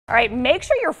All right, make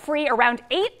sure you're free around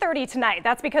 8:30 tonight.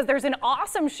 That's because there's an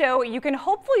awesome show you can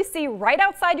hopefully see right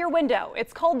outside your window.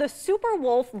 It's called the Super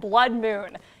Wolf Blood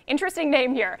Moon. Interesting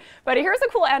name here, but here's a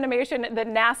cool animation that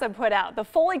NASA put out. The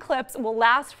full eclipse will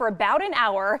last for about an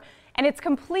hour, and it's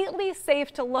completely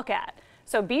safe to look at.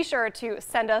 So be sure to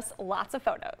send us lots of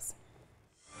photos.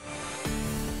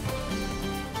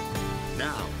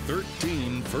 Now,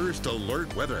 13 First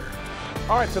Alert weather.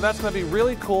 All right, so that's going to be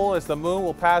really cool as the moon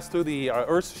will pass through the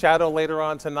Earth's shadow later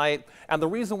on tonight. And the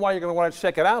reason why you're going to want to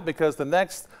check it out because the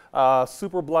next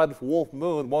super blood wolf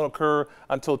moon won't occur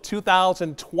until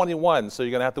 2021. So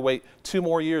you're going to have to wait 2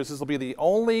 more years. This will be the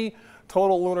only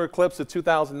total lunar eclipse of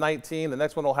 2019. The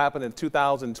next one will happen in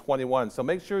 2021. So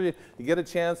make sure you get a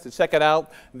chance to check it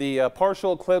out. The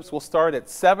partial eclipse will start at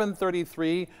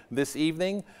 7:33 this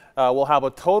evening. We'll have a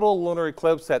total lunar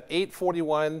eclipse at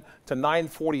 8:41 to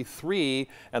 9:43,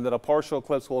 and then a partial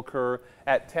eclipse will occur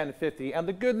at 10:50. And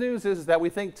the good news is that we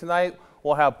think tonight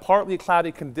we'll have partly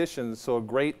cloudy conditions, so a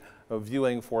great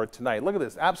viewing for tonight. Look at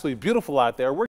this, absolutely beautiful out there.